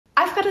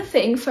got a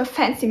thing for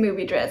fancy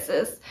movie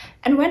dresses,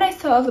 and when I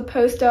saw the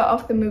poster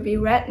of the movie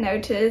Red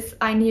Notice,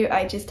 I knew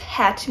I just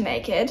had to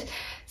make it.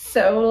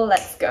 So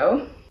let's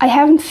go. I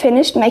haven't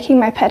finished making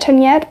my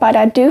pattern yet, but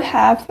I do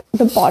have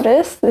the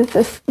bodice. This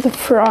is the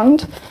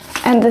front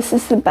and this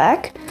is the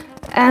back.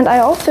 And I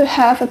also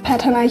have a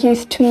pattern I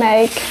used to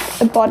make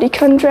a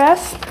bodycon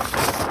dress.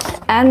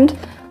 And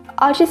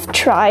I'll just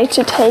try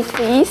to take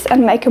these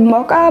and make a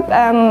mock-up,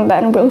 and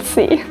then we'll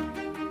see.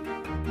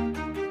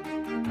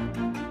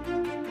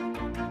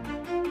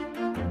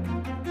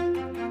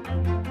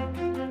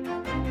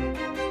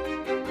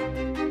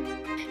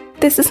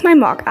 This is my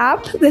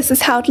mock-up. This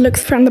is how it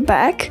looks from the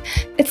back.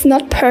 It's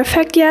not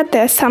perfect yet.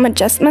 There are some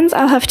adjustments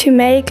I'll have to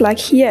make, like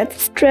here at the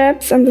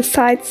straps and the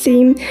side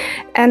seam.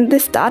 And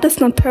this dart is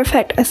not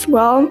perfect as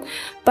well.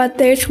 But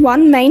there's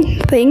one main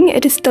thing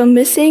it is still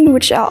missing,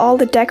 which are all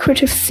the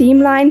decorative seam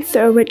lines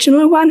the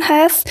original one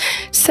has.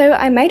 So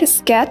I made a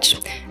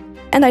sketch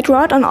and I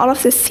drew it on all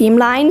of the seam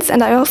lines,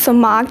 and I also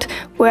marked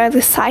where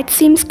the side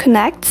seams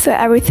connect so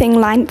everything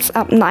lines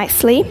up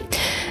nicely.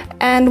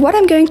 And what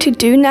I'm going to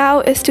do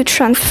now is to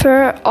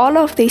transfer all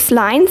of these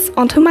lines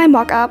onto my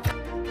mock-up.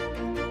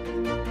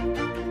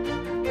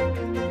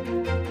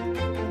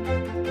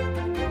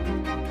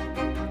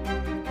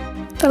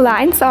 The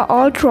lines are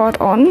all drawn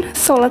on,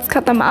 so let's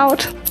cut them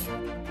out.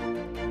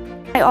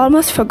 I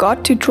almost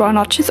forgot to draw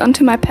notches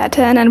onto my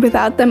pattern, and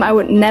without them I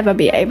would never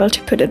be able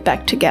to put it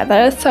back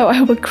together, so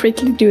I will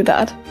quickly do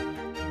that.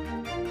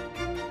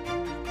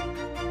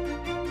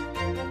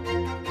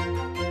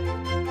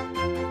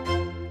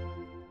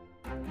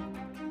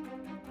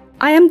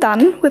 I am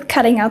done with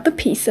cutting out the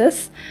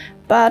pieces,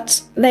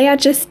 but they are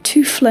just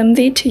too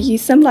flimsy to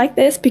use them like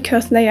this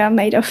because they are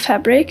made of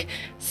fabric.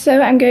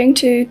 So I'm going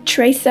to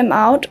trace them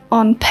out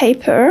on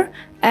paper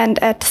and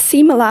add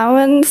seam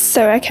allowance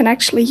so I can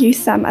actually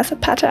use them as a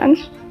pattern.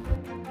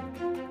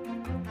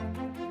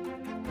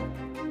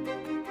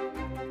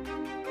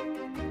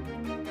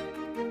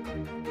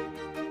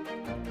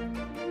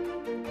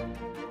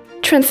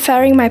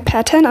 Transferring my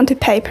pattern onto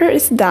paper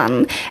is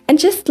done, and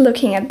just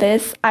looking at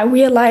this I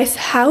realize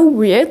how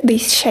weird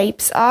these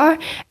shapes are,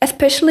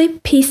 especially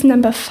piece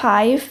number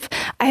 5.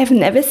 I have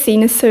never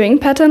seen a sewing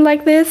pattern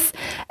like this,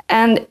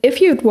 and if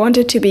you'd want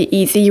it to be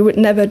easy you would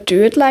never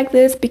do it like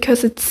this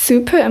because it's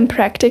super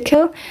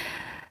impractical.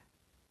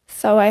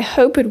 So I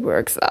hope it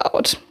works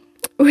out.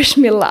 Wish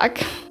me luck.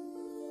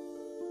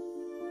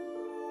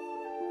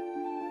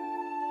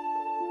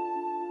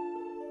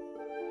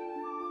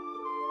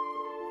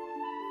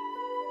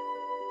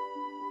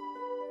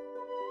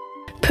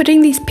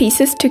 Putting these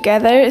pieces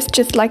together is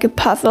just like a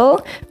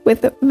puzzle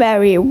with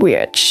very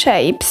weird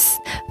shapes,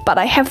 but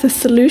I have the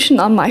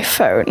solution on my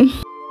phone.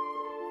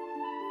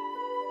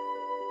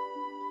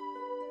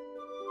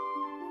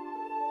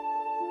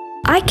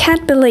 I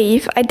can't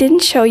believe I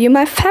didn't show you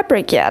my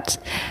fabric yet.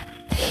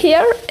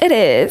 Here it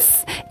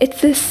is.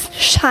 It's this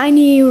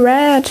shiny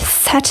red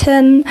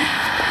satin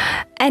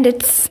and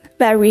it's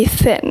very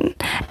thin.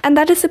 And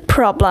that is a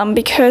problem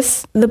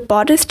because the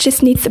bodice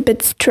just needs a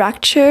bit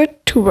structured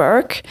to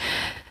work.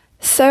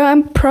 So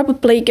I'm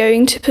probably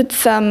going to put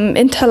some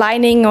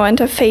interlining or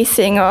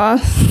interfacing or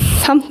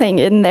something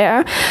in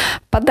there,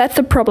 but that's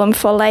a problem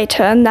for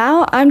later.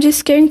 Now I'm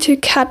just going to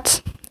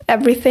cut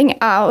everything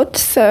out,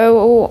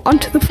 so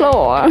onto the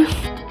floor.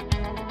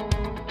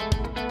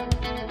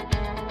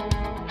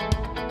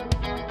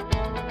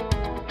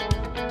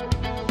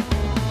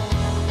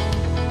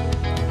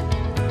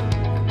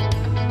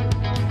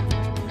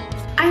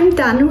 I'm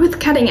done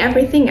with cutting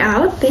everything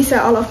out. These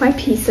are all of my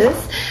pieces,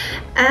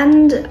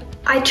 and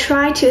I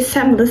try to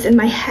assemble this in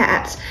my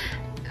head,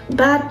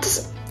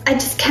 but I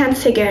just can't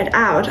figure it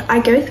out. I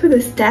go through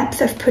the steps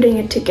of putting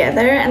it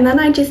together and then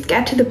I just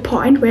get to the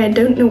point where I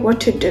don't know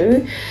what to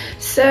do.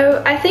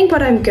 So I think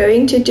what I'm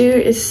going to do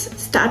is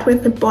start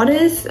with the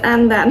bodice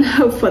and then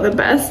hope for the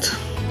best.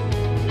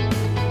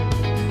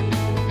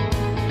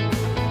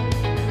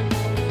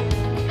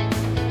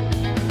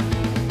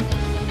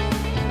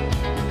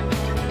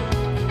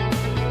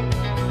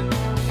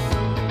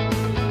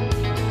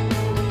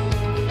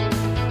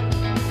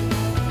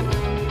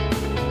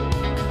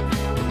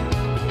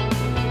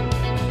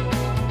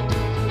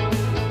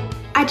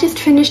 I just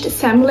finished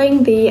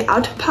assembling the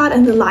outer part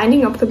and the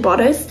lining of the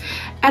bodice,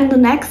 and the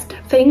next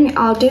thing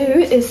I'll do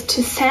is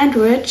to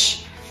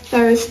sandwich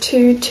those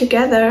two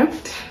together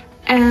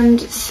and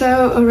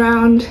sew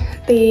around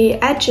the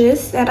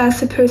edges that are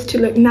supposed to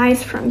look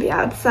nice from the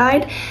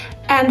outside,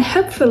 and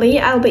hopefully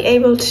I'll be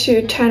able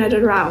to turn it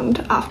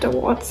around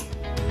afterwards.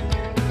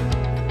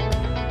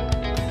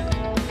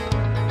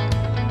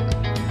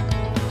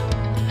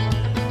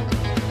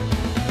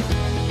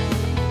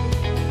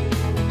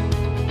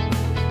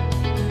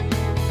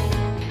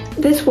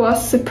 This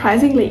was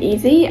surprisingly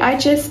easy. I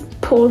just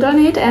pulled on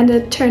it and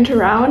it turned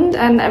around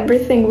and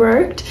everything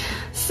worked.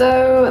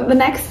 So the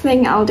next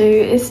thing I'll do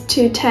is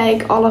to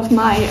take all of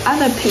my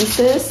other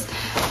pieces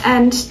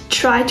and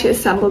try to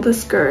assemble the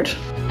skirt.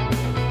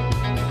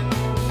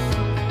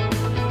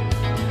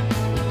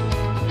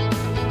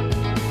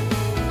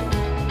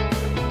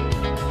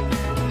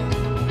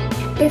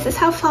 This is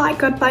how far I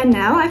got by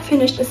now. I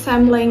finished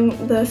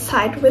assembling the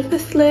side with the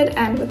slit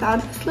and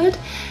without the slit.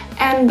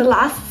 And the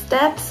last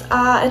steps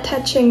are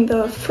attaching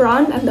the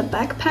front and the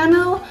back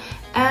panel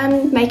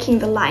and making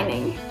the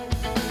lining.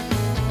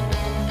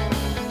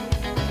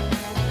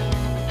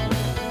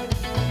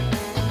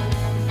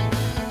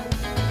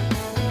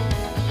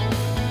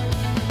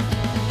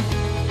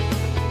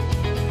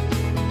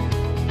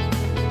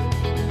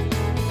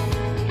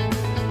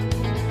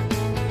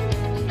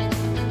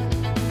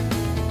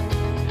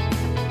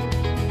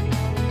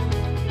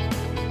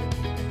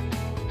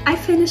 I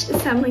finished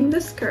assembling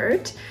the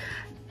skirt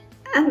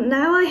and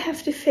now I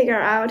have to figure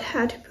out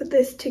how to put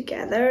this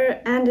together,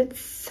 and it's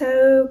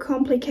so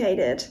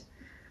complicated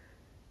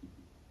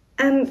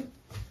and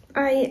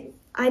I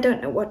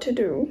don't know what to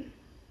do.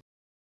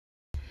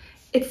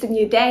 It's a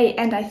new day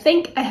and I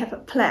think I have a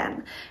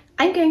plan.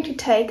 I'm going to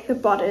take the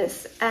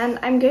bodice and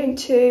I'm going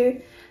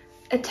to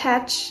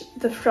attach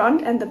the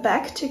front and the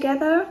back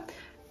together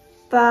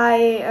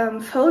by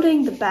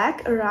folding the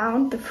back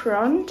around the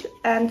front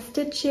and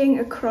stitching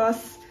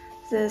across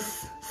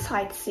this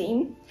side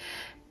seam,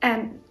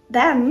 and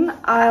then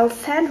I'll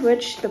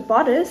sandwich the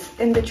bodice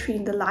in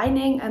between the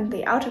lining and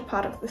the outer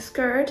part of the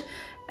skirt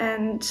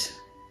and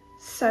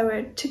sew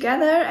it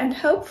together, and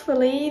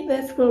hopefully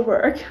this will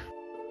work.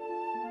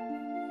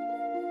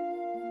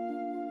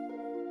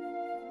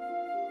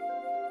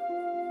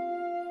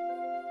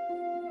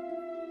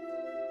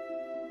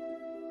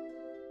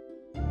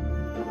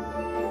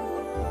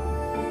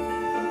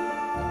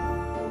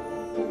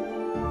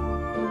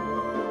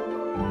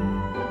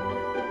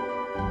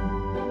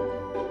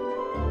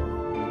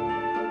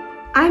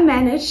 I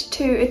managed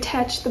to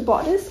attach the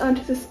bodice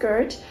onto the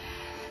skirt,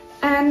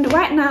 and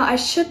right now I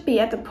should be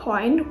at the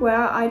point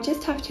where I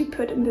just have to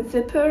put in the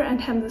zipper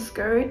and hem the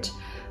skirt,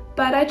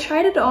 but I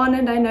tried it on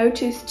and I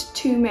noticed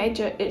two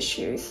major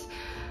issues.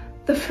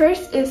 The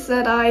first is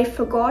that I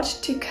forgot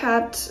to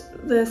cut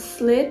the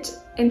slit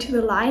into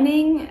the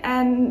lining,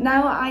 and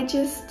now I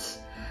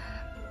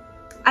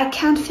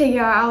can't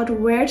figure out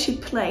where to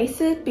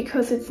place it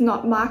because it's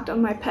not marked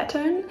on my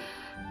pattern.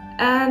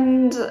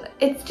 And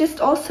it's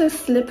just also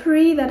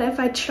slippery that if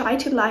I try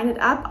to line it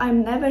up,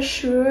 I'm never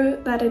sure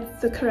that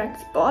it's the correct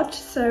spot,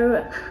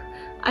 so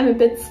I'm a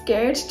bit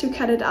scared to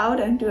cut it out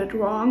and do it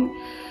wrong.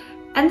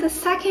 And the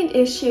second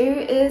issue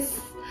is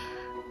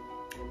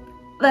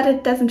that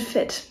it doesn't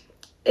fit.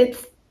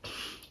 It's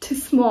too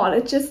small,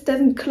 it just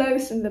doesn't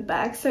close in the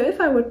back, so if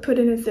I would put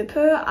in a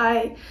zipper,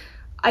 I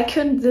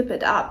couldn't zip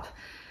it up.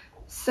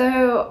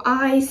 So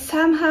I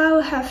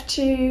somehow have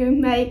to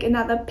make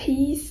another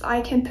piece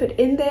I can put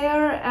in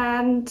there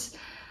and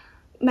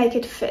make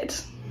it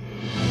fit.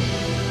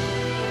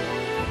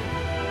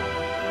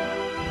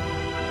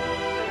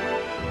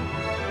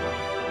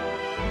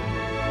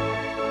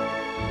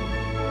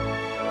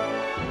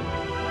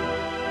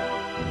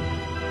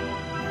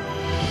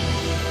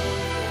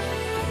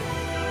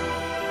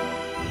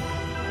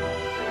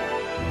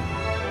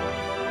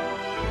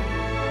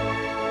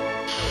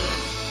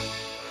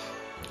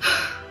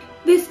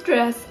 This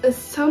dress is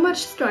so much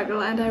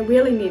struggle and I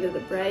really needed a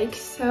break,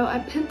 so I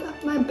pinned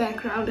up my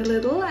background a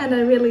little and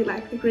I really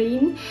like the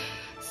green,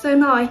 so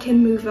now I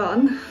can move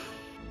on.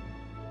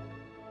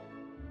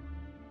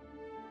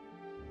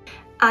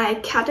 I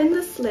cut in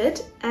the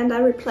slit and I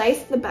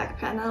replaced the back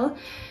panel,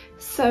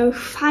 so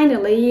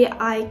finally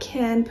I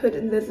can put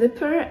in the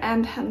zipper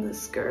and hem the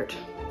skirt.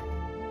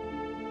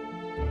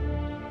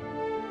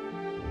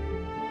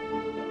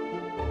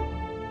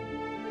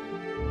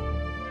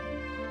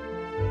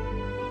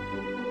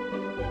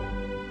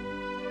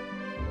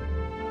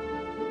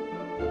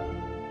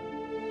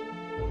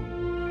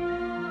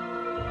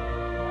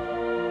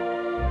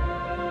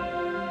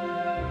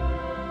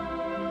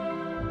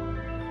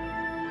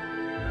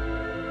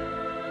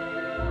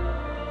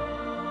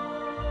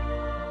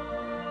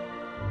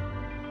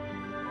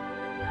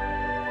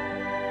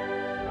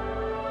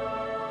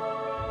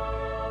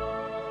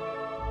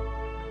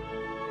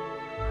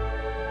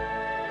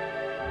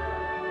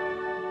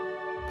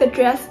 The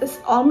dress is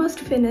almost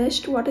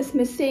finished. What is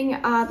missing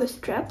are the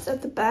straps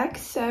at the back,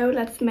 so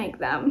let's make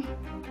them.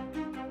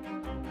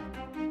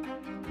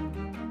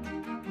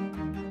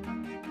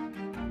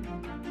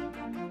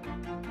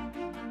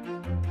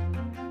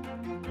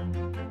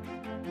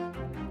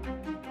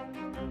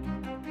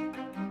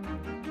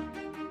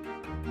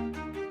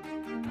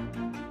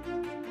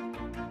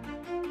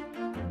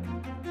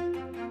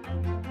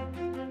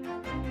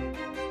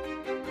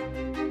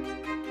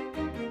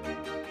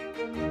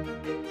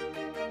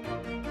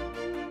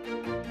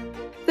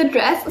 The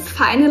dress is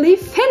finally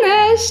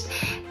finished!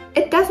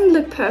 It doesn't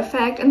look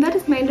perfect, and that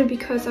is mainly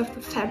because of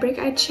the fabric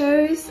I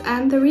chose,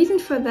 and the reason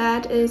for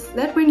that is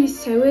that when you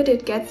sew it,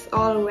 it gets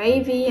all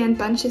wavy and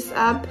bunches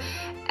up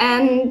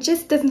and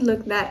just doesn't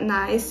look that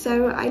nice,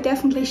 so I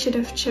definitely should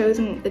have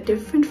chosen a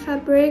different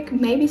fabric,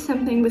 maybe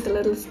something with a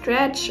little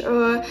stretch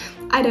or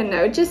I don't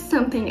know, just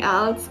something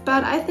else,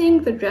 but I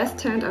think the dress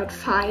turned out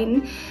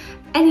fine.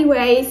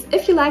 Anyways,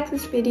 if you like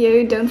this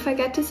video, don't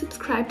forget to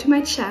subscribe to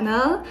my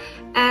channel.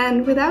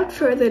 And without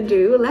further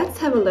ado, let's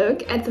have a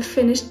look at the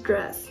finished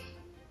dress.